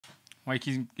Why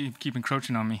you keep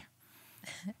encroaching on me?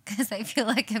 Because I feel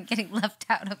like I'm getting left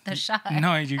out of the shot.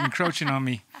 No, you're encroaching on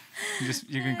me.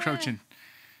 You're encroaching.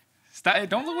 Stop!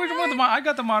 Don't look where I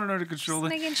got the monitor to control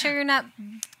Just it. making sure you're not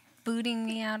booting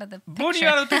me out of the picture. Booting you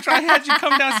out of the picture. I had you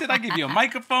come down, I give you a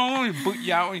microphone, boot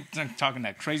you out. You're talking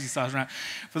that crazy sauce around.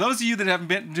 For those of you that haven't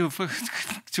been to a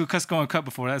Kusko Uncut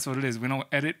before, that's what it is. We don't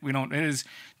edit. It is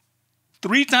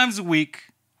 3 times a week,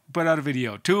 put out a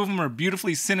video. 2 of them are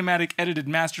beautifully cinematic, edited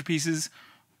masterpieces.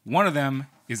 One of them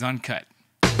is uncut.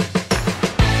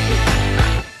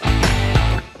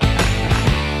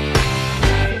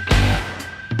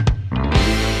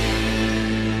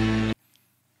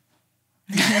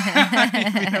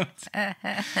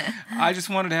 I just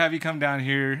wanted to have you come down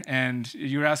here, and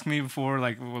you were asking me before,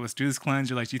 like, well, let's do this cleanse.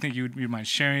 You're like, do you think you would mind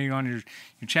sharing it on your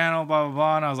channel, blah, blah,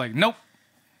 blah. And I was like, nope,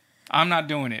 I'm not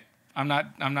doing it. I'm not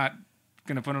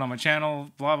going to put it on my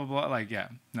channel, blah, blah, blah. Like, yeah,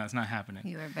 no, it's not happening.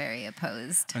 You were very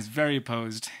opposed. I was very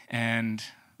opposed, and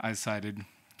I decided,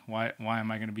 why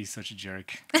am I going to be such a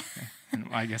jerk? And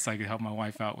I guess I could help my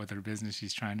wife out with her business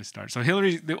she's trying to start. So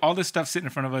Hillary, all this stuff sitting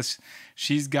in front of us,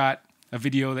 she's got a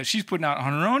video that she's putting out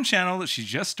on her own channel that she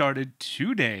just started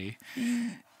today.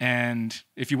 And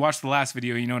if you watched the last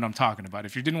video, you know what I'm talking about.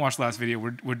 If you didn't watch the last video,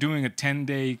 we're doing a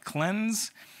 10-day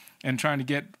cleanse and trying to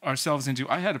get ourselves into...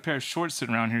 I had a pair of shorts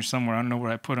sitting around here somewhere. I don't know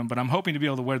where I put them, but I'm hoping to be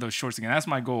able to wear those shorts again. That's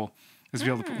my goal, is to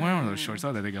be able to put... Where are those shorts?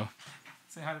 Oh, there they go.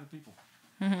 Say hi to the people.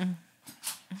 Mm-hmm.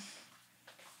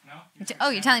 No? Oh,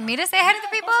 you're telling me to say hi to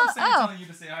the people? I'm telling you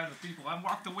to say hi to the people. I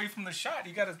walked away from the shot.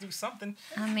 You got to do something.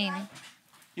 I mean...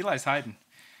 Eli's hiding.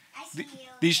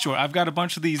 These shorts. I've got a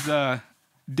bunch of these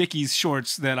Dickies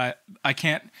shorts that I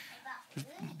can't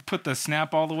put the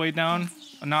snap all the way down.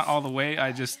 Not all the way.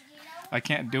 I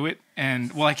can't do it.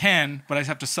 And well, I can, but I just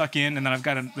have to suck in. And then I've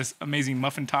got this amazing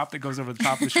muffin top that goes over the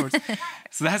top of the shorts.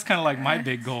 So that's kind of like my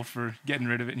big goal for getting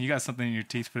rid of it. And you got something in your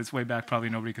teeth, but it's way back. Probably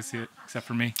nobody can see it except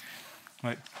for me.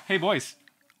 But hey, boys,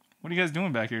 what are you guys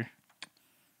doing back here?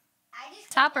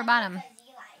 Top or bottom?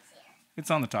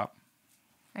 It's on the top.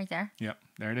 Right there? Yep,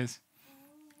 there it is.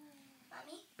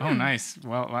 Oh, nice.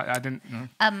 Well, I didn't know.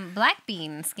 Black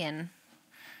bean skin.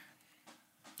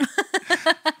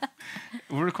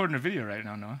 We're recording a video right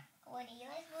now, Noah. Would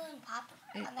Eli's balloon pop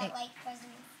on that, like,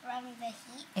 from the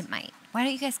heat? It might. Why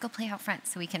don't you guys go play out front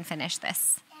so we can finish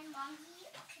this? And, Mommy,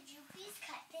 could you please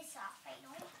cut this off? I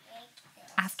don't like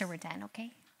this. After we're done,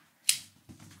 okay?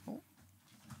 Oh.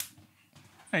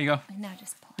 There you go. And now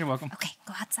just pull. You're welcome. Okay,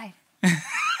 go outside.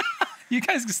 You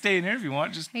guys can stay in here if you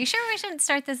want. Just Are you sure we shouldn't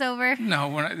start this over? no,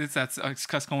 we're not, it's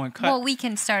Kusko Uncut. Well, we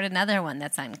can start another one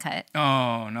that's uncut.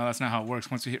 Oh no, that's not how it works.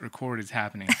 Once we hit record, it's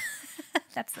happening.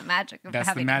 That's the magic of That's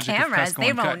having the magic cameras. of Kusko They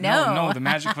Uncut. won't know. No, the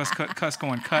magic of Kusko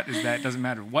Uncut is that it doesn't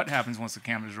matter what happens once the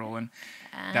camera's rolling.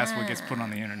 That's what gets put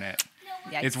on the internet.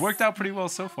 Yikes. It's worked out pretty well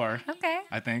so far. Okay.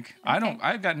 I think.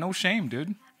 I've got no shame,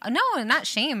 dude. No, not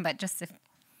shame, but just if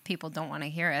people don't want to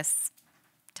hear us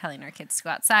telling our kids to go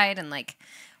outside and like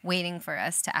waiting for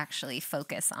us to actually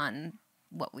focus on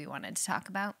what we wanted to talk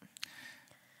about.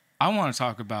 I want to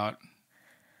talk about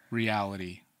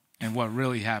reality and what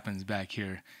really happens back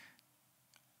here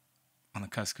on the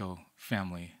Kusko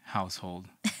family household.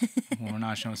 When we're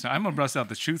not showing stuff. I'm gonna bust out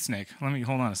the truth snake.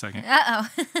 Hold on a second. Uh-oh.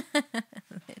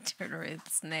 The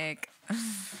truth snake.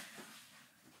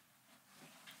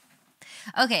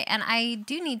 Okay, and I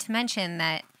do need to mention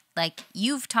that like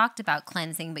you've talked about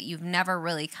cleansing, but you've never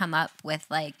really come up with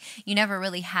like, you never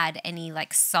really had any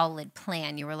like solid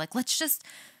plan. You were like, let's just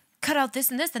cut out this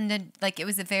and this. And then like, it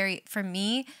was a very, for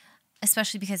me,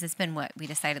 especially because it's been what we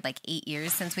decided like 8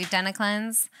 years since we've done a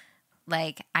cleanse.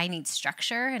 Like I need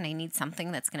structure and I need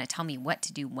something that's going to tell me what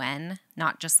to do when,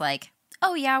 not just like,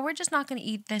 oh yeah, we're just not going to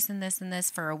eat this and this and this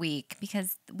for a week,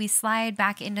 because we slide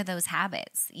back into those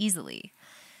habits easily.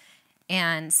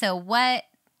 And so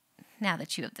now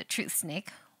that you have the truth snake,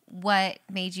 what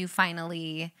made you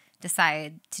finally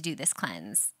decide to do this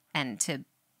cleanse and to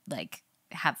like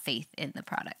have faith in the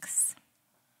products?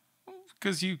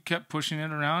 Because you kept pushing it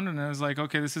around, and I was like,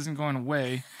 okay, this isn't going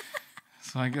away.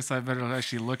 So I guess I better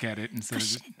actually look at it instead of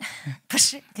just...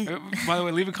 Push it. By the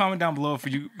way, leave a comment down below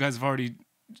if you guys have already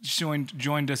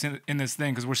joined us in this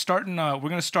thing, because we're starting. We're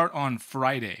going to start on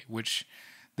Friday, which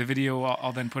the video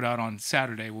I'll then put out on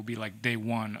Saturday will be like day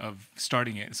 1 of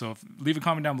starting it. So leave a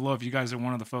comment down below if you guys are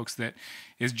one of the folks that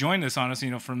is joined us on us,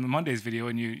 from the Monday's video,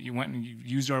 and you went and you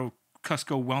used our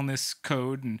Kusko wellness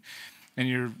code and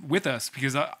you're with us,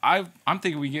 because I'm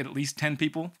thinking we get at least 10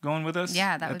 people going with us.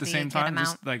 Yeah, that at would the be same a good time, amount.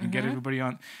 just like get everybody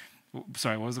on.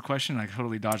 Sorry, what was the question? I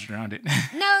totally dodged around it.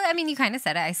 No, I mean, you kind of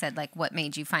said it. I said, like, what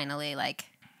made you finally, like,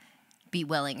 be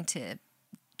willing to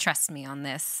trust me on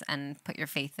this and put your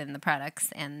faith in the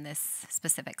products and this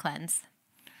specific cleanse?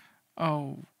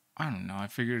 Oh, I don't know. I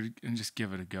figured and just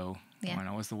give it a go. Yeah. Why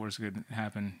not? What's the worst that could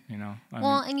happen? You know.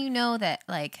 And you know that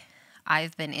like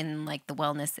I've been in like the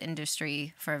wellness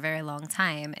industry for a very long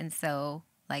time, and so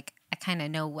like I kind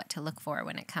of know what to look for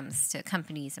when it comes to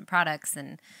companies and products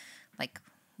and like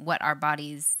what our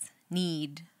bodies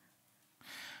need.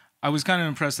 I was kind of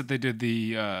impressed that they did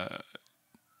the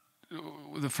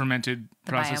fermented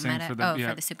processing for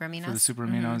the super aminos. For the super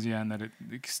aminos, yeah, and that it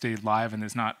stayed live, and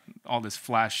there's not all this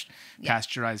flash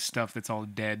pasteurized stuff that's all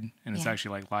dead, and it's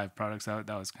actually like live products. That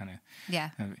was kind of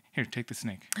here, take the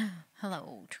snake.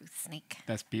 Hello, Truth Snake.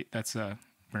 That's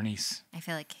Bernice. I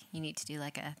feel like you need to do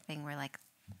like a thing where like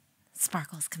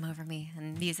sparkles come over me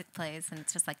and music plays, and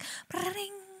it's just like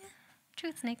ring,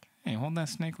 Truth Snake. Hey, hold that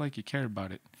snake like you care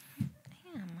about it.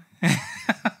 Damn.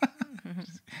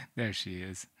 There she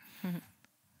is.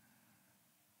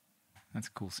 That's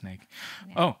a cool snake.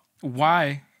 Yeah. Oh,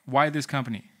 why this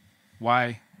company?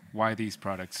 Why these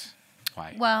products?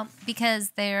 Why? Well,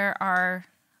 because there are,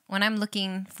 when I'm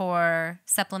looking for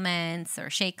supplements or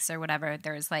shakes or whatever,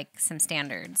 there's like some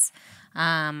standards.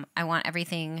 I want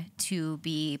everything to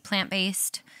be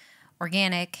plant-based,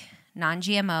 organic,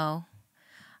 non-GMO.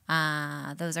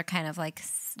 Those are kind of like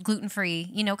gluten-free,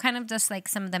 you know, kind of just like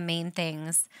some of the main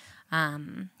things.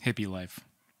 Hippie life.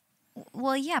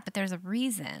 Well, yeah, but there's a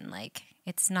reason. Like,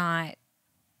 it's not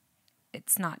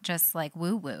just like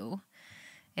woo-woo.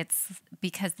 It's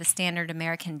because the standard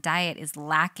American diet is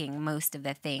lacking most of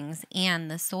the things, and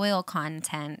the soil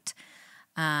content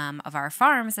of our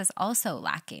farms is also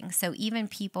lacking. So even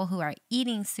people who are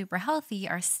eating super healthy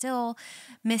are still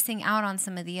missing out on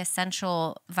some of the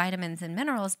essential vitamins and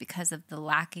minerals because of the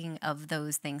lacking of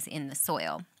those things in the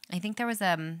soil. I think there was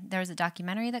a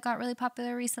documentary that got really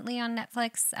popular recently on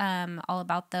Netflix, all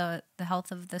about the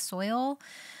health of the soil.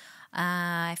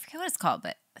 I forget what it's called,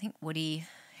 but I think Woody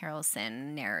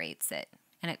Harrelson narrates it,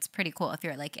 and it's pretty cool if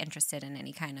you're like interested in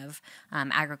any kind of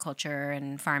agriculture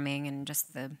and farming and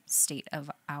just the state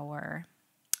of our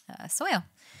soil.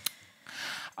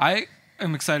 I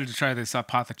am excited to try this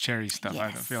apothecary stuff.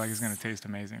 Yes. I feel like it's going to taste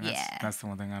amazing. That's the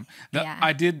one thing Yeah.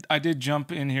 I did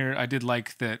jump in here. I did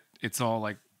like that it's all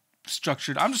like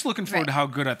structured. I'm just looking forward to how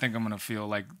good I think I'm going to feel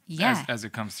like as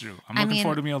it comes through. I'm looking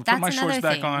forward to being able to put my shorts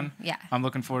back on. Yeah. I'm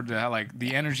looking forward to how, like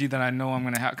the energy that I know I'm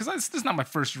going to have, because this is not my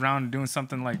first round doing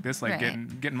something like this, like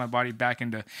getting my body back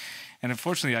into, and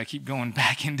unfortunately I keep going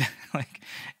back into like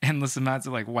endless amounts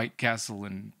of like White Castle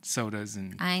and sodas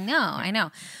and. I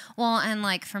know. Well, and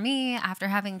like for me, after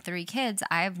having 3 kids,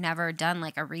 I've never done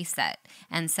like a reset,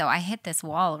 and so I hit this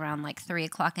wall around like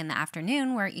 3:00 in the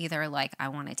afternoon where either like I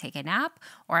want to take a nap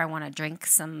or I want to drink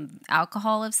some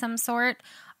alcohol of some sort,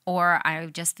 or I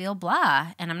just feel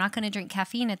blah, and I'm not going to drink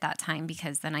caffeine at that time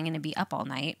because then I'm going to be up all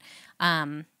night.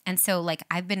 And so like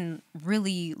I've been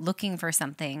really looking for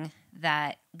something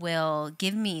that will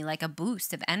give me like a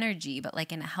boost of energy, but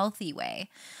like in a healthy way.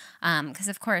 Because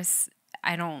of course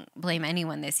I don't blame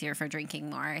anyone this year for drinking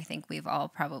more. I think we've all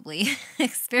probably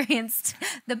experienced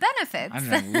the benefits. I'm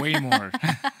drinking way more.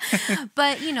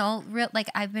 But, you know, like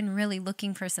I've been really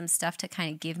looking for some stuff to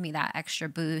kind of give me that extra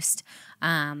boost,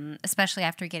 especially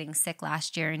after getting sick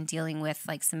last year and dealing with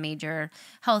like some major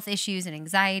health issues and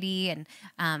anxiety,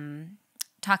 and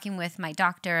talking with my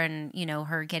doctor and, you know,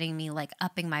 her getting me like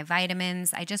upping my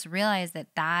vitamins. I just realized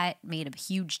that made a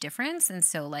huge difference. And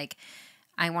so like,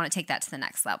 I want to take that to the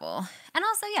next level. And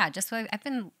also, just I've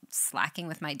been slacking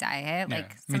with my diet.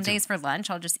 Like some days for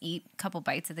lunch, I'll just eat a couple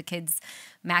bites of the kids'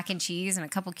 mac and cheese and a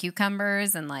couple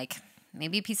cucumbers and like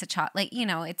maybe a piece of chocolate. Like, you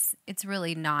know, it's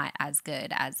really not as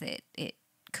good as it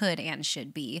could and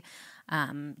should be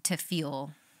to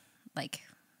feel like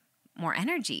more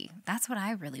energy. That's what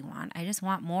I really want. I just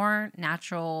want more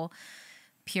natural,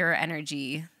 pure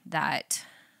energy that...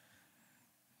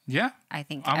 Yeah, I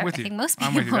think I'm with you. you. I think most people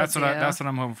I'm with you. That's do. That's what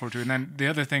I'm hoping for too. And then the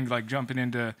other thing, like jumping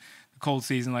into the cold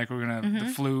season, like we're gonna the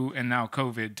flu and now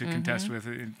COVID to contest with,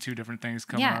 2 different things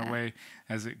coming our way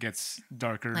as it gets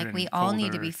darker. Like and we all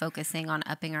need to colder. be focusing on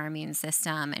upping our immune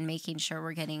system and making sure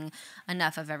we're getting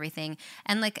enough of everything.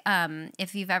 And like,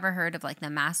 if you've ever heard of like the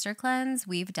Master Cleanse,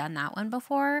 we've done that one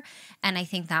before, and I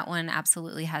think that one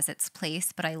absolutely has its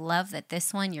place. But I love that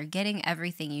this one, you're getting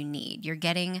everything you need. You're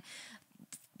getting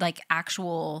like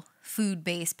actual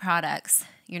food-based products,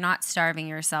 you're not starving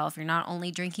yourself. You're not only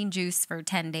drinking juice for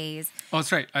 10 days. Oh,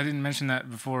 that's right. I didn't mention that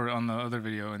before on the other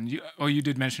video, and you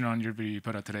did mention it on your video you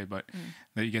put out today, but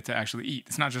that you get to actually eat.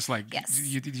 It's not just like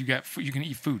you can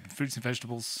eat fruits and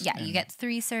vegetables. Yeah, you get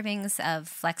 3 servings of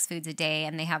flex foods a day,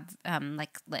 and they have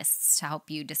like lists to help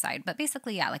you decide. But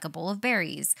basically, yeah, like a bowl of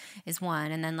berries is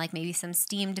one, and then like maybe some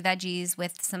steamed veggies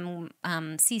with some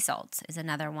sea salt is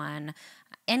another one.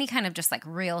 Any kind of just like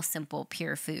real simple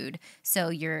pure food. So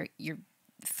you're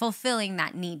fulfilling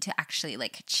that need to actually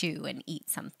like chew and eat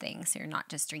something. So you're not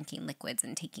just drinking liquids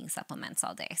and taking supplements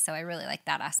all day. So I really like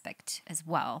that aspect as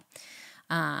well.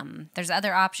 There's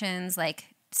other options like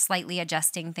slightly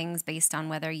adjusting things based on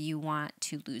whether you want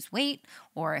to lose weight,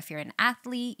 or if you're an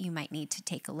athlete, you might need to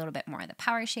take a little bit more of the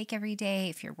power shake every day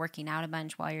if you're working out a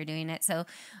bunch while you're doing it. So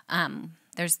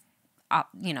there's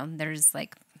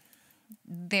like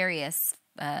various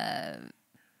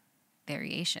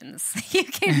variations you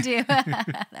can do.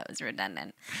 That was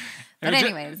redundant. But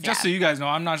anyways, just so you guys know,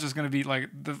 I'm not just going to be like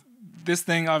this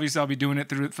thing. Obviously, I'll be doing it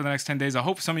for the next 10 days. I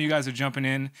hope some of you guys are jumping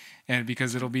in, and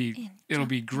because it'll be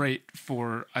great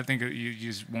for. I think you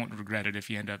just won't regret it if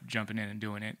you end up jumping in and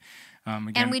doing it.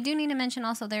 Again, and we do need to mention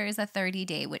also there is a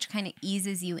 30-day, which kind of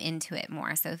eases you into it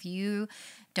more. So if you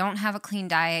don't have a clean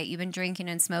diet, you've been drinking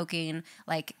and smoking,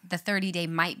 like the 30-day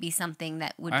might be something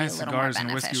that would be a little more beneficial. I had cigars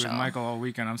and whiskey with Michael all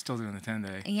weekend. I'm still doing the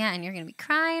 10-day. Yeah, and you're going to be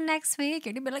crying next week.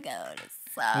 You're going to be like, oh, this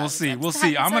sucks. We'll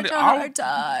see. I'm gonna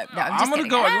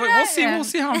go. We'll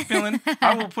see how I'm feeling.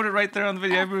 I will put it right there on the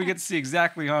video. Everybody gets to see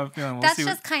exactly how I'm feeling. That's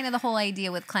just kind of the whole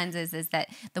idea with cleanses, is that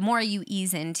the more you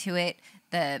ease into it,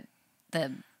 the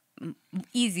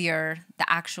easier the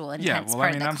actual intense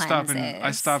part of the cleanse is.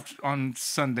 I stopped on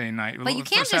Sunday night. But you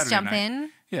can't just jump in.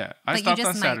 Yeah, but you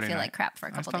just might feel like crap for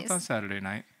a couple days. I stopped on Saturday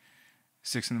night,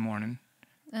 6 a.m.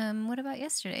 What about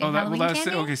yesterday?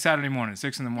 Okay, Saturday morning,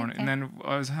 6 a.m. Okay. And then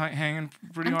I was hanging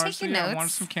pretty hard. So I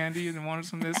wanted some candy and wanted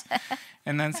some this.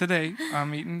 And then today,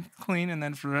 I'm eating clean. And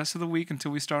then for the rest of the week,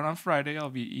 until we start on Friday,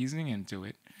 I'll be easing into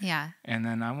it. Yeah. And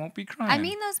then I won't be crying. I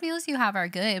mean, those meals you have are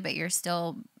good, but you're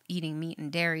still eating meat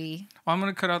and dairy. Well, I'm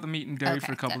going to cut out the meat and dairy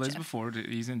for a couple days before to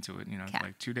ease into it.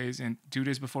 Like 2 days in, 2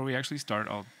 days before we actually start,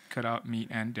 I'll cut out meat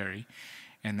and dairy,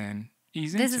 and then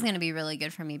ease into it. This is going to be really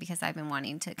good for me because I've been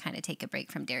wanting to kind of take a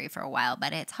break from dairy for a while,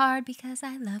 but it's hard because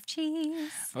I love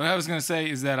cheese. What I was going to say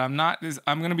is that I'm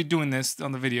going to be doing this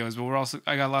on the videos, but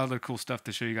I got a lot of other cool stuff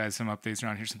to show you guys, some updates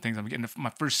around here, some things. I'm getting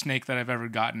my first snake that I've ever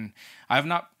gotten.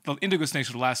 The indigo snakes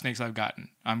are the last snakes I've gotten.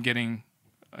 I'm getting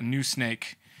a new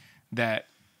snake that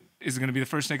is going to be the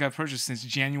first snake I've purchased since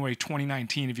January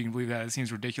 2019, if you can believe that. It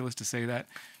seems ridiculous to say that.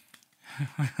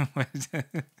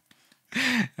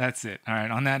 That's it. All right.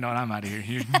 On that note, I'm out of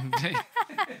here.